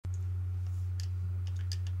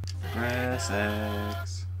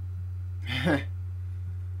SX.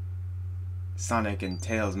 Sonic and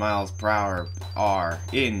Tails miles per hour are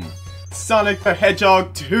in Sonic the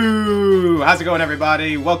Hedgehog 2! How's it going,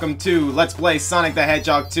 everybody? Welcome to Let's Play Sonic the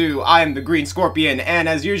Hedgehog 2. I am the Green Scorpion, and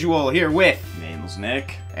as usual, here with... Name's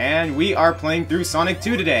Nick. And we are playing through Sonic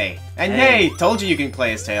 2 today. And hey, told you can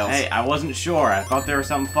play as Tails. Hey, I wasn't sure. I thought there was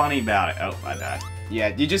something funny about it. Oh, I died.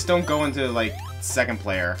 Yeah, you just don't go into, like, second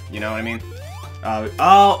player, you know what I mean?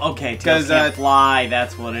 Okay, Tails can't fly,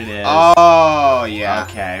 that's what it is. Oh, yeah.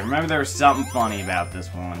 Okay, remember there was something funny about this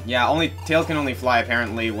one. Yeah, Tails can only fly,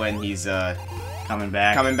 apparently, when he's, coming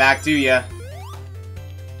back. Coming back to ya.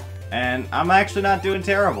 And I'm actually not doing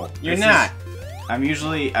terrible. You're not. I'm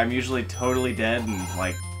usually totally dead and,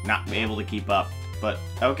 like, not able to keep up. But,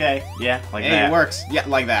 okay, yeah, like that. Hey, it works. Yeah,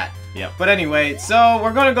 like that. Yep. But anyway, so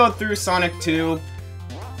we're gonna go through Sonic 2.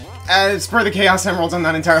 As per the Chaos Emeralds, I'm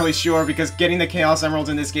not entirely sure, because getting the Chaos Emeralds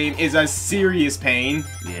in this game is a serious pain.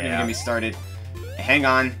 Yeah. Don't even get me started. Hang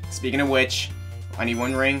on. Speaking of which, I need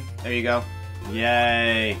one ring. There you go.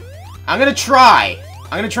 Yay. I'm gonna try.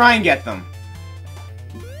 I'm gonna try and get them.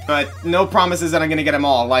 But no promises that I'm gonna get them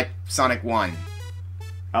all, like Sonic 1.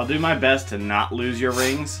 I'll do my best to not lose your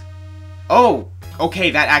rings. Oh,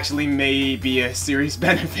 okay, that actually may be a serious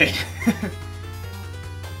benefit.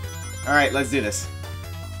 Alright, let's do this.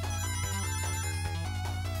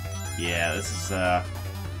 Yeah, this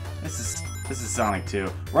is Sonic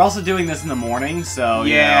 2. We're also doing this in the morning, so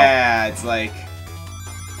yeah, you know, it's like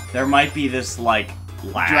there might be this like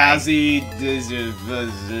lag. Drowsy.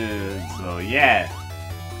 So yeah.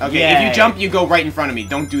 Okay, Yay. If you jump, you go right in front of me.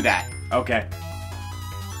 Don't do that. Okay.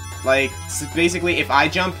 Like, so basically, if I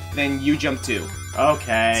jump, then you jump too.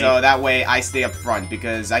 Okay. So that way I stay up front,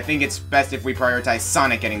 because I think it's best if we prioritize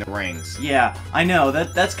Sonic getting the rings. Yeah, I know.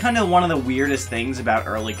 That's kind of one of the weirdest things about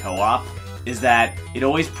early co-op, is that it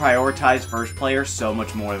always prioritized first player so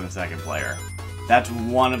much more than second player. That's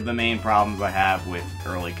one of the main problems I have with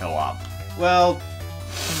early co-op. Well,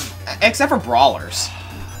 except for brawlers.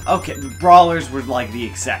 Okay, brawlers were like the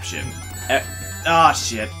exception. Ah,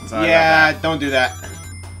 shit. Sorry yeah, about that. don't do that.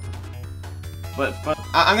 But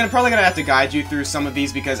I'm probably gonna have to guide you through some of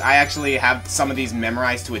these, because I actually have some of these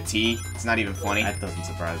memorized to a T. It's not even funny. That doesn't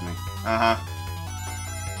surprise me. Uh-huh.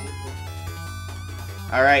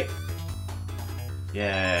 Alright.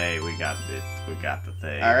 Yay, we got the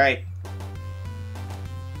thing. Alright.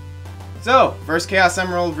 So, first Chaos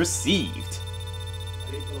Emerald received.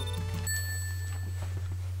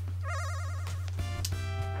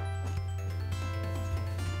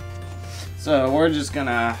 So we're just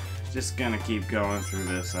gonna keep going through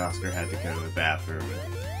this. Oscar had to go to the bathroom.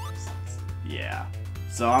 Yeah.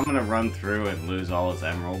 So I'm gonna run through and lose all his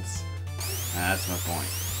emeralds. That's my point.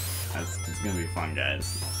 It's gonna be fun,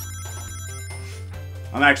 guys.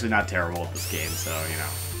 I'm actually not terrible at this game, so, you know.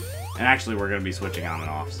 And actually, we're gonna be switching on and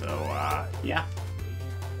off, so, yeah.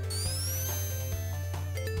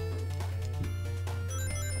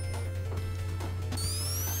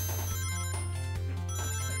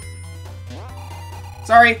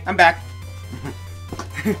 Sorry, I'm back.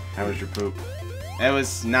 How was your poop? It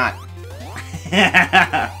was not.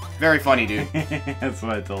 Very funny, dude. That's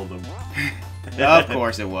what I told him. Of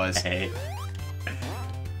course it was. Hey.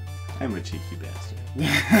 I'm a cheeky bastard.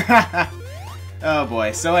 Oh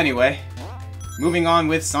boy, so anyway. Moving on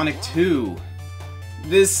with Sonic 2.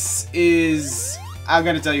 This is... I'm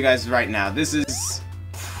gonna tell you guys right now, this is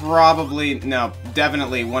probably... No,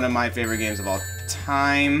 definitely one of my favorite games of all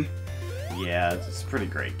time. Yeah, it's pretty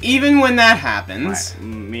great. Even when that happens...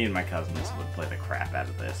 Me and my cousins would play the crap out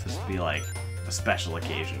of this. This would be like a special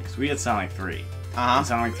occasion, because we had Sonic 3. And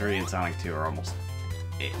Sonic 3 and Sonic 2 are almost...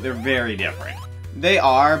 They're very different. They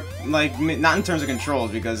are, like, not in terms of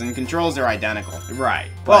controls, because in controls they're identical. Right.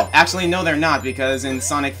 Well, actually, no, they're not, because in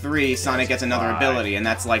Sonic 3, Sonic gets another ability, and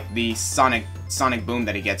that's like the Sonic boom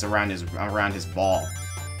that he gets around his ball.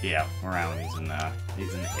 Yeah, around he's in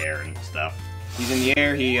the air and stuff. He's in the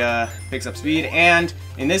air, he picks up speed, and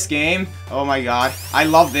in this game, oh my god, I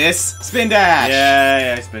love this, Spin Dash!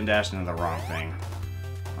 Yeah, I spin dashed into the wrong thing.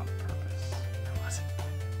 On purpose. Or was it?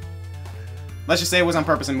 Let's just say it was on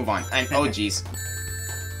purpose and move on. And, oh jeez.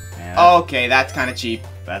 Yeah, okay, that's kind of cheap.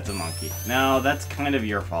 That's a monkey. No, that's kind of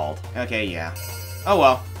your fault. Okay, yeah. Oh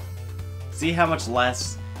well. See how much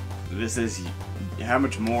less this is... How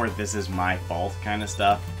much more this is my fault kind of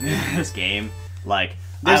stuff in this game? Like...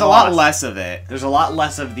 There's a lot less of it. There's a lot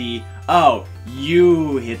less of the, oh,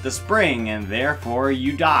 you hit the spring and therefore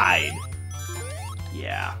you died.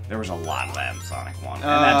 Yeah, there was a lot of that in Sonic 1. And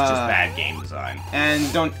that's just bad game design.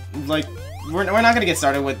 And don't, like, we're not gonna get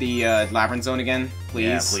started with the Labyrinth Zone again, please.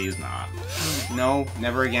 Yeah, please not. No,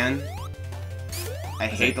 never again. I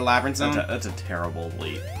hate the Labyrinth Zone. That's a terrible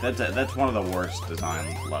leap. That's one of the worst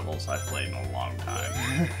design levels I've played in a long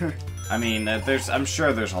time. I mean, I'm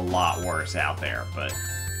sure there's a lot worse out there, but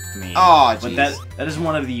I mean, oh, but that is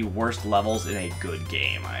one of the worst levels in a good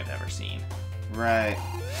game I've ever seen. Right.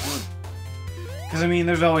 Because I mean,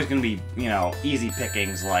 there's always going to be, you know, easy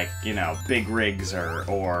pickings like, you know, Big Rigs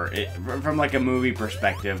from like a movie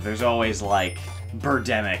perspective. There's always like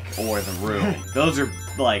Birdemic or The Room. Those are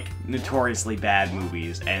like notoriously bad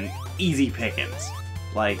movies and easy pickings.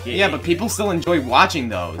 Like yeah, but people still enjoy watching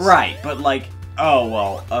those. Right, but like, oh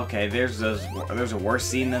well, okay. There's a worse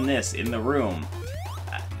scene than this in The Room.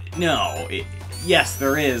 No, yes,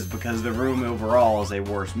 there is, because The Room overall is a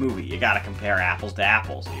worse movie. You gotta compare apples to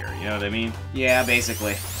apples here, you know what I mean? Yeah,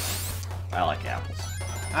 basically. I like apples.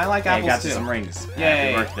 I like Hey, apples got too. you some rings.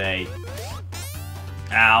 Yay. Happy birthday.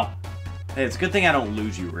 Ow. Hey, it's a good thing I don't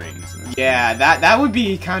lose you rings. Yeah, that would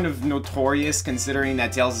be kind of notorious considering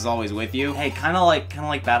that Tails is always with you. Hey, kind of like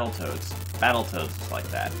Battletoads. Battletoads is like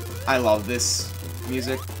that. I love this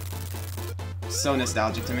music. So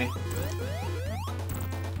nostalgic to me.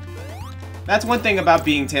 That's one thing about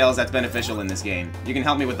being Tails that's beneficial in this game. You can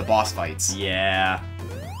help me with the boss fights. Yeah.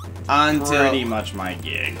 Pretty much my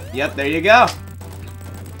gig. Yep, there you go.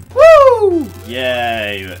 Woo!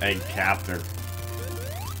 Yay, the egg captor.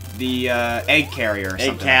 The egg carrier or Egg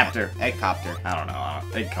something. captor. Egg copter. I don't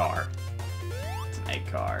know. Egg car. It's an egg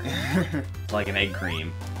car. It's like an egg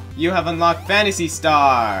cream. You have unlocked Fantasy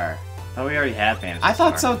Star. Oh, we already had Fantasy I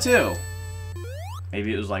thought Star. so too.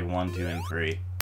 Maybe it was like 1, 2, and 3.